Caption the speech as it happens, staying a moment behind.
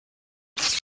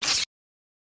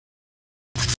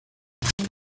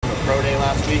pro day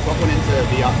last week. What went into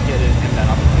getting him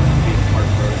that opportunity to be part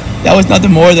of pro day? That was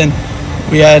nothing more than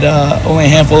we had only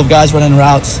a handful of guys running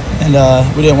routes, and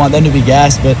we didn't want them to be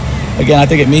gassed. But again, I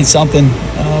think it means something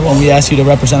when we ask you to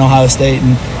represent Ohio State,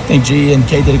 and I think G and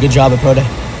Kate did a good job at pro day.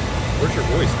 Where's your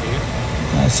voice,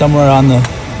 Keenan? Somewhere on the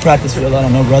practice field. I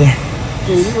don't know, brother.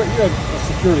 Dude, you had a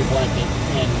security blanket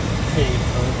and Kate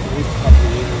for at least a couple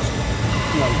of years.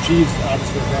 You know, G's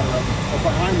obviously a veteran. But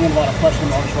behind me, a lot of question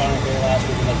marks Ryan Day last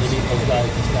week, and like, they need those guys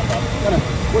to step up.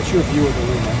 What's your view of the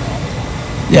room right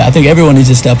now? Yeah, I think everyone needs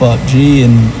to step up. G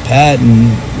and Pat and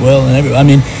Will and everyone. I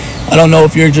mean, I don't know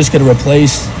if you're just going to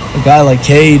replace a guy like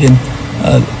Cade, and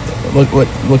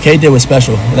what Cade did was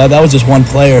special. That was just one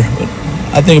player. But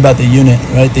I think about the unit,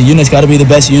 right? The unit's got to be the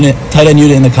best unit, tight end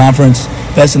unit in the conference,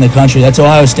 best in the country. That's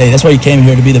Ohio State. That's why you came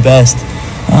here, to be the best.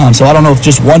 So I don't know if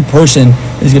just one person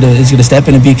is gonna step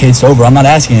in and beat Cade Stover. I'm not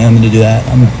asking him to do that.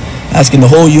 I'm asking the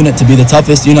whole unit to be the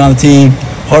toughest unit on the team,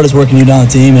 hardest working unit on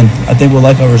the team, and I think we'll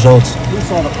like our results. We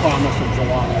saw the promise of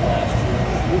Jelani last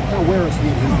year. Where is he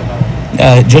in his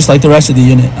development? Just like the rest of the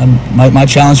unit. My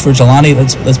challenge for Jelani,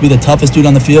 let's be the toughest dude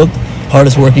on the field,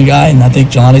 hardest working guy, and I think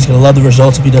Jelani's gonna love the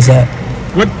results if he does that.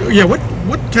 What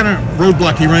kind of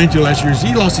roadblock he ran into last year? Is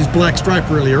he lost his black stripe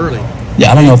really early?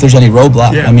 Yeah, I don't know if there's any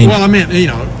roadblock. Yeah. I mean, well, I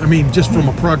mean, just from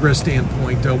a progress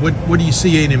standpoint, what do you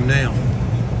see in him now?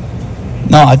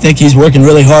 No, I think he's working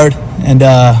really hard. And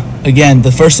again,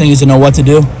 the first thing is to know what to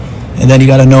do, and then you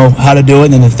got to know how to do it.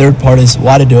 And then the third part is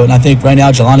why to do it. And I think right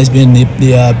now Jelani's been the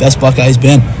best Buckeye he's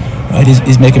been. Right,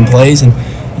 he's making plays. And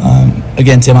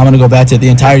again, Tim, I'm going to go back to the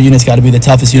entire unit's got to be the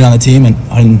toughest unit on the team and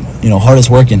hardest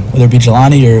working, whether it be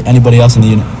Jelani or anybody else in the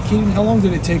unit. Keenan, how long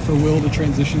did it take for Will to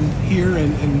transition here,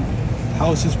 and how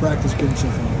has his practice been so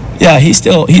far? Yeah, he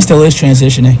still is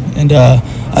transitioning, and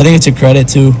I think it's a credit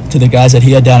to the guys that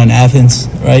he had down in Athens.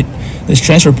 Right, this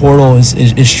transfer portal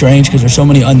is strange because there's so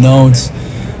many unknowns,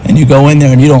 and you go in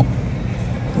there and you don't.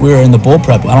 We're in the bowl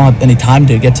prep. I don't have any time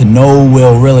to get to know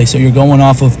Will really, so you're going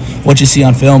off of what you see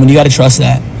on film, and you got to trust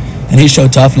that. And he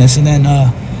showed toughness, and then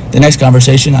the next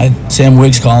conversation, I had Sam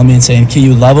Wiggs calling me and saying, "Key,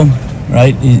 you love him,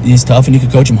 right? He's tough, and you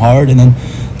could coach him hard." And then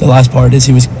the last part is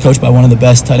he was coached by one of the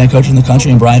best tight end coaches in the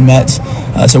country, and Brian Metz.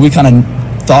 So we kind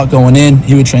of thought going in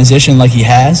he would transition like he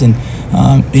has, and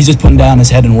he's just putting down his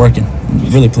head and working. I'm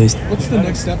really pleased. What's the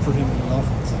next step for him in the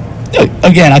offense?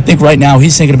 Again, I think right now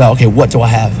he's thinking about, okay, what do I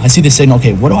have? I see the signal,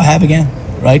 okay, what do I have again?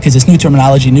 Right? Because it's new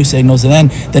terminology, new signals, and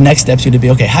then the next step's going to be,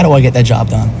 okay, how do I get that job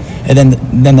done? And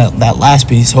then that last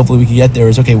piece, hopefully we can get there,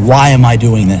 is, okay, why am I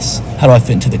doing this? How do I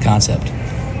fit into the concept?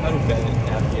 How did Bennett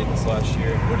navigate this last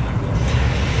year? What did you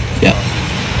learn?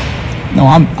 Yeah. No,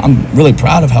 I'm really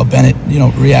proud of how Bennett,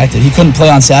 reacted. He couldn't play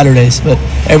on Saturdays, but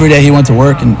every day he went to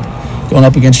work, and going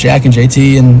up against Jack and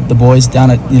JT and the boys down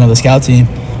at, the scout team,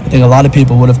 I think a lot of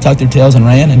people would have tucked their tails and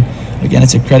ran. And again,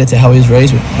 it's a credit to how he was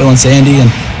raised with Bill and Sandy and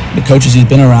the coaches he's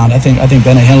been around. I think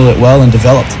Bennett handled it well and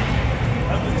developed.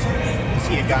 Is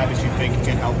he a guy that you think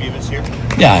can help you this year?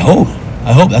 Yeah, I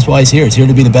hope. That's why he's here. He's here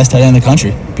to be the best tight end in the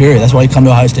country, period. That's why he come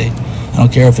to Ohio State. I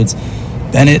don't care if it's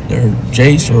Bennett or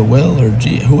Jace or Will or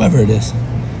whoever it is.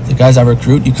 The guys I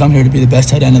recruit, you come here to be the best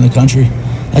tight end in the country.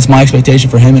 That's my expectation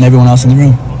for him and everyone else in the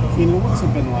room. Keenan, what's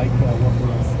it been like working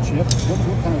with Chip? What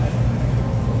kind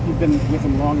of, you've been with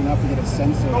him long enough to get a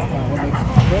sense of what makes him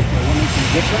quick or what makes him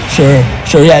different?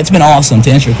 Sure. Yeah, it's been awesome,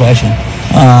 to answer your question.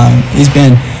 He's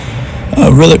been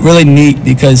really neat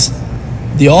because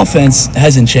the offense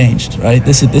hasn't changed, right?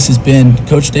 This has been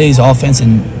Coach Day's offense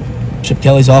and Chip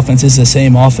Kelly's offense is the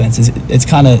same offense. It's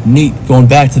kind of neat going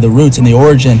back to the roots and the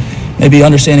origin, maybe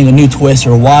understanding a new twist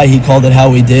or why he called it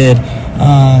how he did.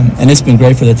 And it's been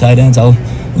great for the tight ends. I'll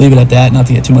leave it at that, not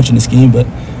to get too much in the scheme, but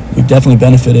we've definitely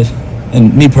benefited.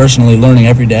 And me personally, learning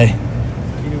every day.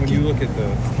 When you look at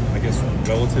the,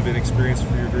 relative inexperience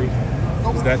for your group,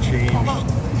 does that change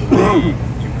the way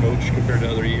you coach compared to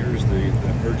other years? The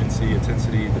urgency,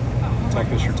 intensity, the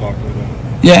toughness you're talking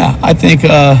about? Yeah, I think,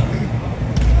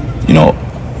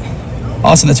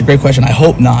 Austin, that's a great question. I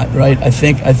hope not, right? I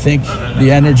think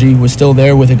the energy was still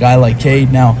there with a guy like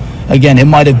Cade. Now, again, it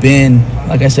might have been,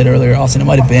 like I said earlier, Austin, it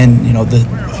might have been,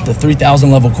 the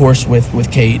 3,000 level course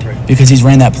with Cade because he's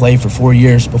ran that play for 4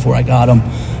 years before I got him.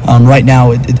 Right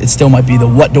now, it still might be the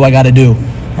what do I got to do?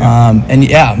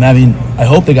 I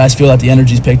hope the guys feel that the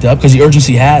energy's picked up because the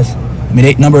urgency has.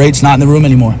 Number 8's not in the room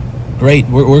anymore. Great.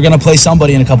 We're going to play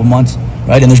somebody in a couple months,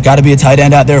 right? And there's got to be a tight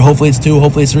end out there. Hopefully it's 2.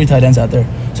 Hopefully it's 3 tight ends out there.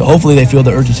 So hopefully they feel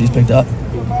the urgency's picked up.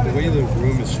 The way the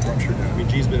room is structured now,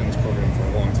 G's been in this program for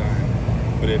a long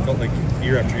time, but it felt like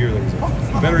year after year there was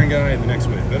a veteran guy and the next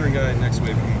wave, veteran guy and the next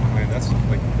wave. Man, that's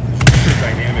like the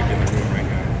dynamic in the room right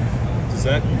now. Does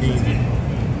that mean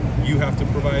you have to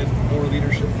provide more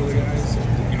leadership for the guys?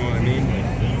 You know what I mean?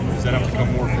 Does that have to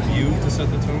come more from you to set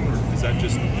the tone, or is that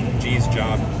just G's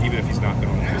job, even if he's not been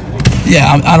on the field?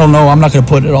 Yeah, I don't know. I'm not going to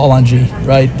put it all on G,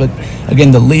 right? But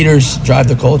again, the leaders drive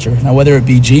the culture. Now, whether it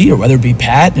be G or whether it be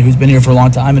Pat, who's been here for a long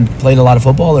time and played a lot of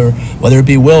football, or whether it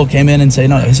be Will, came in and say,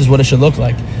 no, this is what it should look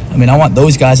like. I mean, I want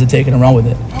those guys to take it and run with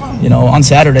it. You know, on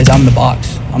Saturdays, I'm in the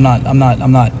box. I'm not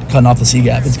cutting off the C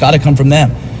gap. It's got to come from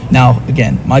them. Now,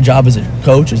 again, my job as a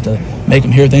coach is to make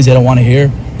them hear things they don't want to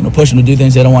hear. You know, push them to do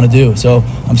things they don't want to do. So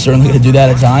I'm certainly going to do that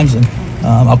at times, and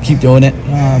I'll keep doing it.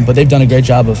 But they've done a great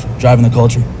job of driving the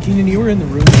culture. Keenan, you were in the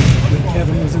room when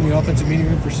Kevin was in the offensive meeting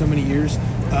room for so many years.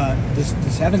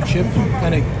 Does having Chip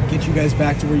kind of get you guys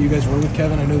back to where you guys were with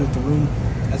Kevin? I know that the room,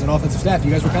 as an offensive staff,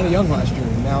 you guys were kind of young last year,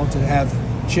 and now to have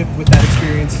Chip with that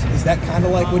experience, is that kind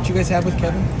of like what you guys have with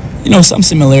Kevin? You know, some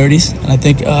similarities, and I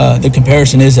think the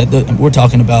comparison is that we're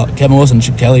talking about Kevin Wilson and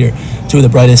Chip Kelly are two of the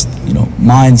brightest, you know,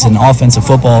 minds in offensive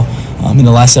football in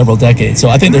the last several decades. So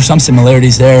I think there's some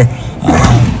similarities there.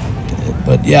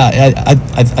 But yeah,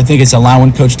 I think it's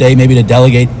allowing Coach Day maybe to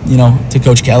delegate, you know, to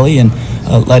Coach Kelly and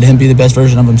let him be the best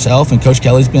version of himself. And Coach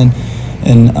Kelly's been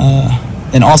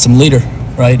an awesome leader,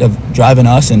 right, of driving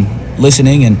us and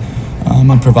listening and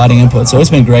providing input. So it's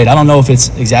been great. I don't know if it's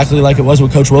exactly like it was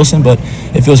with Coach Wilson, but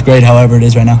it feels great however it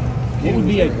is right now. What would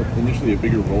be initially a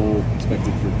bigger role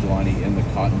expected for Jelani in the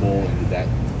Cotton Bowl, and did that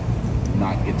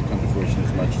not get to come to fruition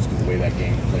as much as the way that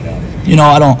game played out? You know,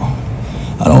 I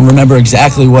don't remember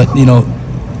exactly what, you know,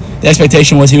 the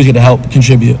expectation was he was going to help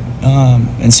contribute.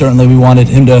 And certainly we wanted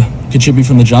him to contribute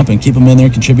from the jump and keep him in there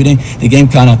contributing. The game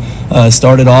kind of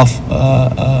started off,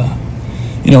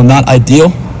 you know, not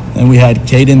ideal. And we had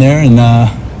Cade in there, and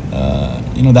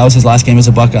you know, that was his last game as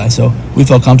a Buckeye. So we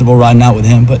felt comfortable riding out with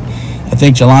him. But I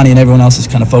think Jelani and everyone else is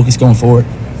kind of focused going forward.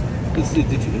 Did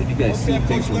you guys see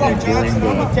things from him during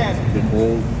the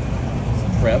bowl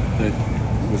prep that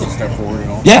was a step forward at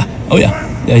all? Yeah. Oh,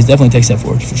 yeah. Yeah, he's definitely takes a step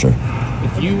forward for sure.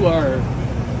 If you are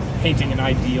painting an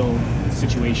ideal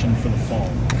situation for the fall,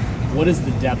 what does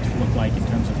the depth look like in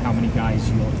terms of how many guys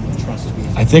you trust to be?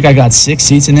 I think I got 6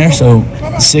 seats in there, so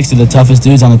 6 of the toughest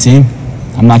dudes on the team.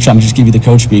 I'm not trying to just give you the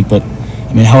coach speak, but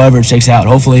I mean, however it shakes out.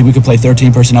 Hopefully we could play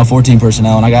 13 personnel, 14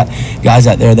 personnel, and I got guys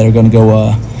out there that are going to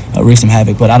go wreak some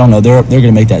havoc. But I don't know. They're going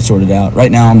to make that sorted out.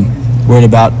 Right now I'm worried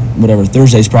about whatever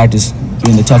Thursday's practice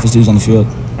being the toughest dudes on the field.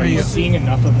 Are you seeing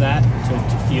enough of that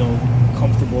to feel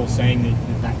comfortable saying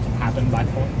that can happen by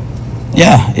fall?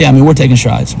 Yeah. I mean, we're taking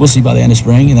strides. We'll see by the end of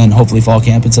spring, and then hopefully fall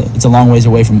camp. It's a long ways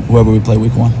away from whoever we play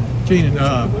week 1. Keenan,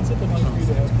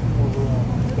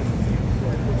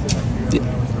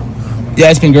 yeah,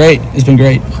 it's been great. It's been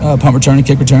great. Punt return and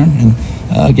kick return,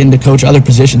 and getting to coach other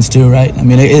positions too, right? I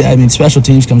mean, special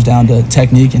teams comes down to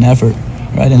technique and effort,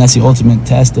 right? And that's the ultimate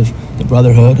test of the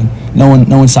brotherhood. And no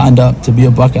one signed up to be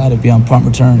a Buckeye to be on punt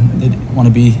return. They want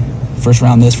to be first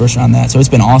round this, first round that. So it's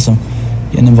been awesome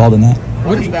getting involved in that.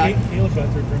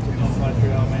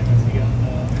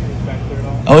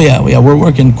 Oh yeah, we're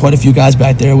working quite a few guys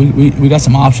back there. We got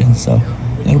some options, so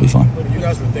that'll be fun. You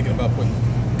guys were thinking about putting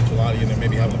Jelani in there,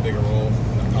 maybe having a bigger role.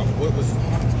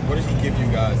 What did he give you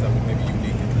guys that was maybe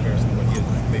unique in comparison to what he had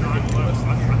maybe given the rest of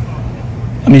the year?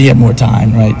 I mean, he had more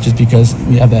time, right? Just because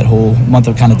we have that whole month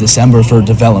of kind of December for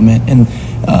development, and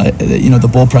you know, the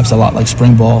bowl prep's a lot like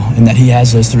spring ball in that he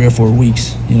has those 3 or 4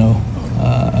 weeks, you know,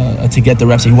 to get the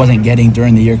reps he wasn't getting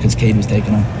during the year because Cade was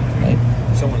taking them, right?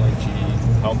 For someone like G,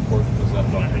 how important was that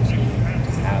about his game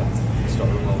to have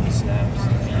starter level snaps, to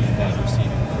be that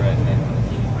receiving threat, and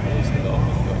he was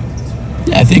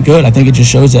developing? Yeah, I think good. I think it just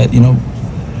shows that, you know,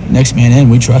 next man in,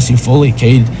 we trust you fully.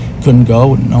 Cade couldn't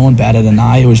go. No one batted an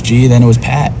eye. It was G, then it was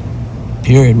Pat.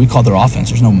 Period. We called their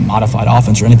offense. There's no modified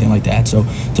offense or anything like that. So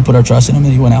to put our trust in him,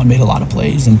 and he went out and made a lot of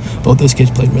plays, and both those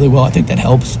kids played really well. I think that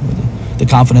helps with the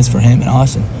confidence for him and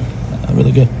us, and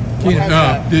really good.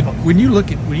 When you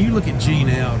look at G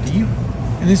now, do you?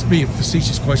 And this would be a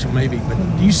facetious question maybe, but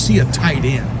do you see a tight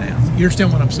end now? You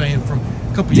understand what I'm saying? From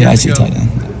a couple years ago, tight end.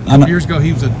 A couple years ago,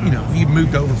 he was he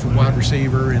moved over from wide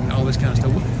receiver and all this kind of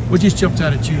stuff. What just jumps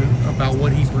out at you about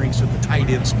what he brings to the tight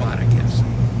end spot, I guess?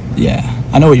 Yeah,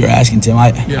 I know what you're asking, Tim.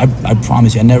 I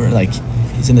promise you, I never,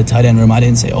 he's in the tight end room. I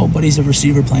didn't say, oh, but he's a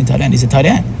receiver playing tight end. He's a tight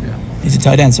end. Yeah. He's a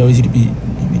tight end, so easy to be,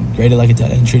 graded like a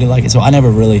tight end, treated like it. So I never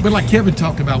really. But like Kevin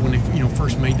talked about when they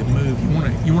first made the move,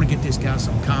 you want to get this guy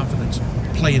some confidence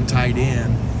playing tight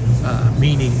end,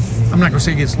 meaning I'm not going to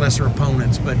say against lesser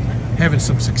opponents, but having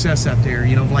some success out there,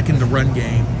 like in the run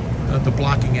game, the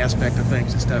blocking aspect of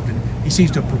things and stuff. And he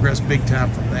seems to have progressed big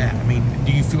time from that. I mean,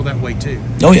 do you feel that way too?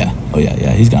 Oh yeah.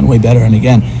 He's gotten way better. And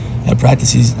again, at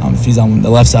practice, if he's on the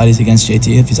left side, he's against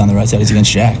JT. If he's on the right side, he's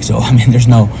against Shaq. So, I mean,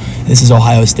 this is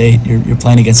Ohio State. You're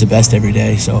playing against the best every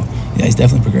day. So, yeah, he's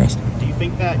definitely progressed. Do you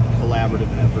think that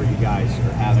collaborative effort you guys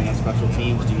are having on special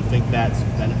teams, do you think that's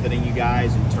benefiting you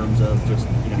guys in terms of just,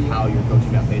 how you're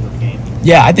coaching that phase of the game?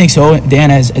 Yeah, I think so.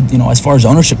 Dan, as far as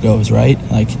ownership goes, right?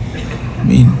 Like, I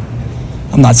mean,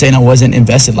 I'm not saying I wasn't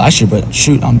invested last year, but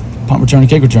shoot, I'm punt return and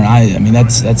kick return. I mean,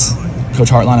 that's Coach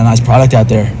Hartline and I's product out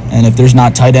there. And if there's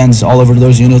not tight ends all over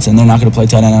those units, and they're not going to play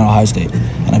tight end at Ohio State.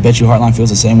 And I bet you Hartline feels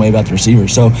the same way about the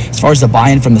receivers. So as far as the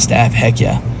buy-in from the staff, heck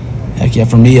yeah,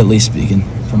 for me at least speaking,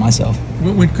 for myself.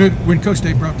 When Coach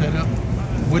Dave brought that up,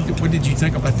 what did you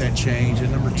think about that change? And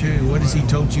number two, what has he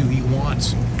told you he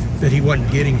wants that he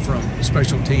wasn't getting from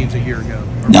special teams a year ago?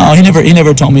 No, he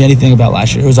never told me anything about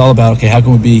last year. It was all about, okay, how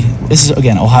can we be? This is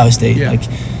again Ohio State. Yeah. Like,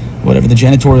 whatever, the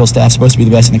janitorial staff's supposed to be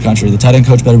the best in the country. The tight end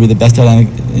coach better be the best tight end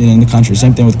in the country.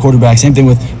 Same thing with quarterback. Same thing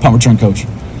with punt return coach.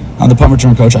 I'm the punt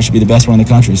return coach. I should be the best one in the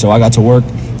country. So I got to work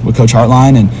with Coach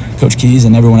Hartline and Coach Keys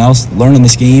and everyone else, learning the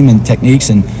scheme and techniques,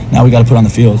 and now we got to put it on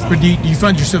the field. But do you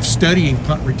find yourself studying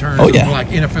punt returns of like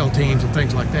NFL teams and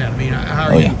things like that? I mean,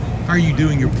 how are you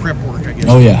doing your prep work, I guess?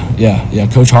 Oh, yeah.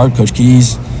 Coach Hart, Coach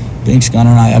Keys, Binks,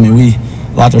 Gunner, and I mean, we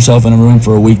locked ourselves in a room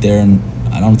for a week there, and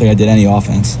I don't think I did any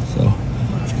offense. So.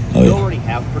 Do you already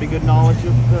have pretty good knowledge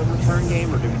of the return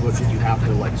game, or did you have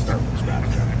to start from scratch?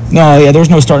 No, there was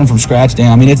no starting from scratch,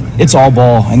 Dan. I mean, it's all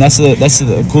ball, and that's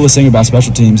the coolest thing about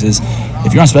special teams is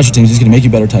if you're on special teams, it's going to make you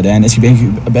a better tight end, it's going to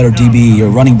make you a better DB or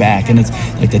running back, and it's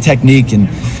like the technique and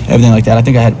everything like that. I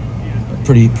think I had a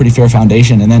pretty fair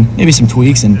foundation, and then maybe some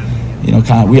tweaks, and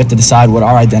kind of we have to decide what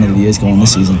our identity is going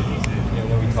this season. We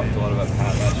talked a lot about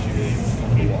Pat last year,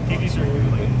 kind of a walk-on story,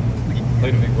 but he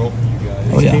played a big role for you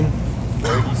guys. Oh yeah.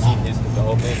 Where have you seen his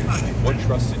development? What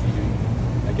trust did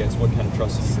you, what kind of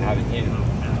trust did you have in him?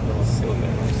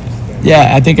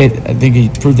 Yeah, I think he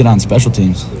proved it on special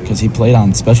teams because he played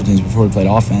on special teams before he played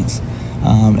offense,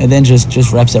 and then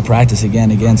just reps at practice again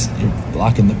against you're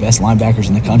blocking the best linebackers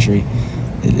in the country.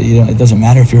 It doesn't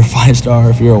matter if you're a 5-star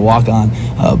or if you're a walk-on,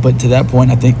 but to that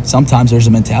point, I think sometimes there's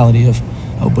a mentality of,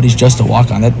 but he's just a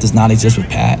walk-on. That does not exist with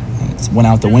Pat. It went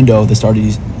out the window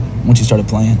once you started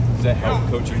playing. Does that help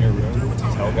coaching your room to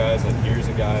tell guys like here's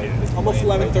a guy that's almost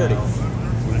 11:30?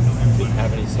 Didn't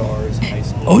have any stars in high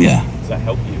school. Oh yeah. Does that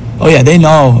help you? Oh yeah, they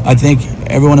know. I think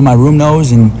everyone in my room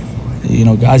knows, and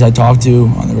guys I talked to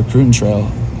on the recruiting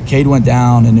trail. Cade went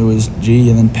down, and it was G,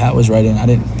 and then Pat was right in. I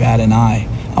didn't bat an eye.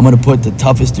 I'm gonna put the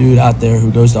toughest dude out there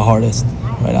who goes the hardest.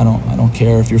 Right? I don't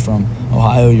care if you're from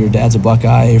Ohio, your dad's a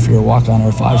Buckeye, if you're a walk-on or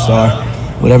a 5-star,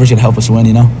 whatever's gonna help us win.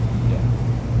 Yeah.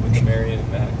 With Marion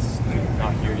and Max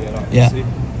not here yet, obviously. Yeah.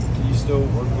 Can you still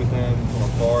work with them from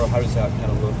afar? How does that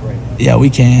kind of look right now? Yeah,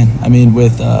 we can. I mean,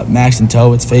 with Max and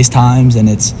Toe, it's FaceTimes, and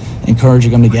it's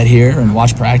encouraging them to get here and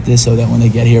watch practice so that when they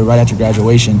get here right after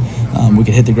graduation, we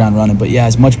could hit the ground running. But yeah,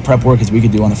 as much prep work as we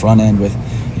could do on the front end with,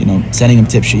 sending them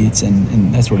tip sheets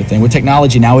and that sort of thing. With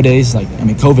technology nowadays,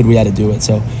 COVID, we had to do it.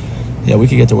 So yeah, we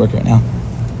could get to work right now.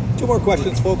 Two more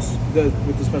questions, folks.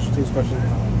 With the special teams question,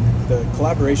 the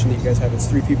collaboration that you guys have, it's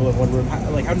 3 people in one room.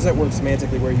 How does that work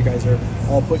semantically where you guys are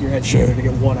all putting your heads together to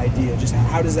get one idea? Just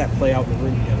how does that play out in the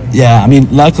room together? Yeah, I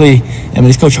mean, luckily,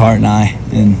 it's Coach Hart and I,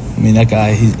 and that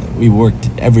guy,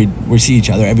 we see each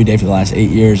other every day for the last 8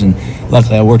 years, and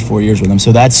luckily I worked 4 years with him,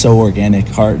 so that's so organic.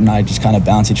 Hart and I just kind of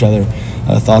bounce each other,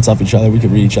 thoughts off each other. We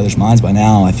could read each other's minds by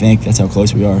now, I think. That's how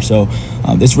close we are. So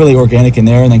it's really organic in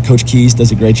there, and then Coach Keys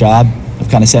does a great job of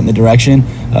kind of setting the direction,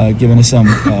 giving us some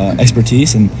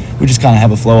expertise, and we just kind of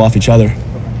have a flow off each other.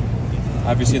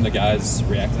 Have you seen the guys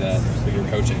react to that with your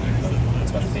coaching on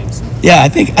special teams? Yeah, I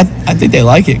think they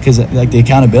like it because the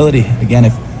accountability. Again,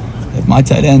 if my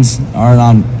tight ends aren't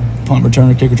on punt return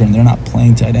or kick return, they're not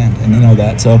playing tight end, and they know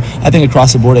that. So I think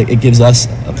across the board, it gives us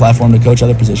a platform to coach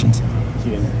other positions.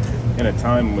 In a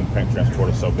time when the transfer portal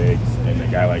is so big, and a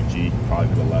guy like G probably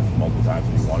could have left multiple times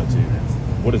if he wanted to,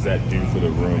 what does that do for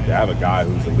the room to have a guy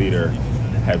who's a leader,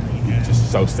 have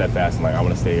just so steadfast and I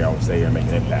want to stay here, and make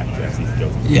an impact as he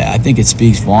goes? Yeah, I think it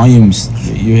speaks volumes.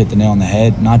 You hit the nail on the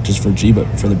head, not just for G, but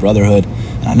for the brotherhood.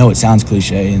 And I know it sounds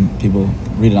cliche, and people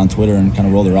read it on Twitter and kind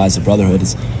of roll their eyes at brotherhood.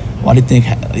 It's why do you think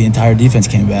the entire defense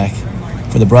came back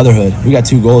for the brotherhood? We got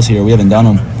 2 goals here. We haven't done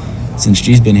them since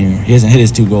G's been here. He hasn't hit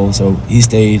his 2 goals, so he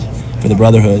stayed for the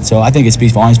brotherhood. So I think it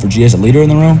speaks volumes for G as a leader in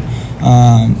the room.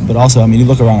 But also, you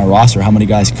look around our roster, how many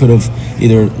guys could have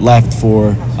either left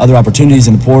for other opportunities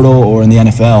in the portal or in the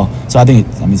NFL. So I think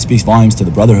it speaks volumes to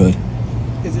the brotherhood.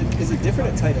 Is it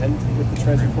different at tight end with the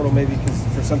transfer portal maybe? Because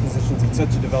for some positions, it's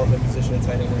such a development position at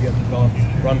tight end where you have to develop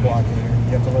run blocking, or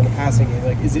you have to learn the passing game.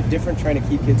 Like, is it different trying to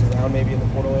keep kids around maybe in the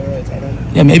portal era at tight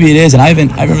end? Yeah, maybe it is, and I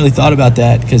haven't really thought about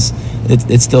that because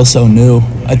it's still so new.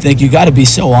 I think you got to be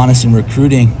so honest in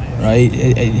recruiting, right?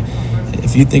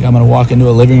 If you think I'm going to walk into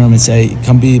a living room and say,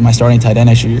 "Come be my starting tight end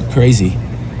next year," you're crazy.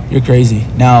 You're crazy.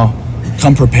 Now,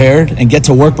 come prepared and get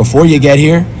to work before you get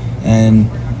here,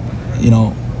 and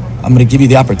I'm going to give you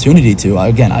the opportunity to.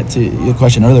 Again, to your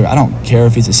question earlier, I don't care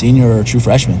if he's a senior or a true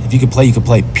freshman. If you could play, you could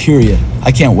play, period.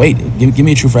 I can't wait. Give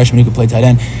me a true freshman who could play tight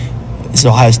end. This is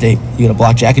Ohio State. You got to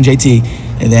block Jack and JT,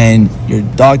 and then you're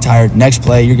dog-tired. Next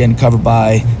play, you're getting covered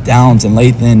by Downs and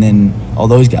Lathan and all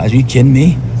those guys. Are you kidding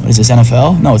me? What is this,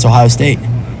 NFL? No, it's Ohio State,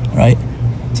 right?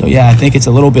 So, yeah, I think it's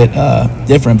a little bit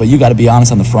different, but you got to be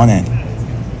honest on the front end.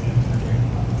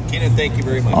 Keenan, thank you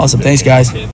very much. Awesome. Thanks, guys.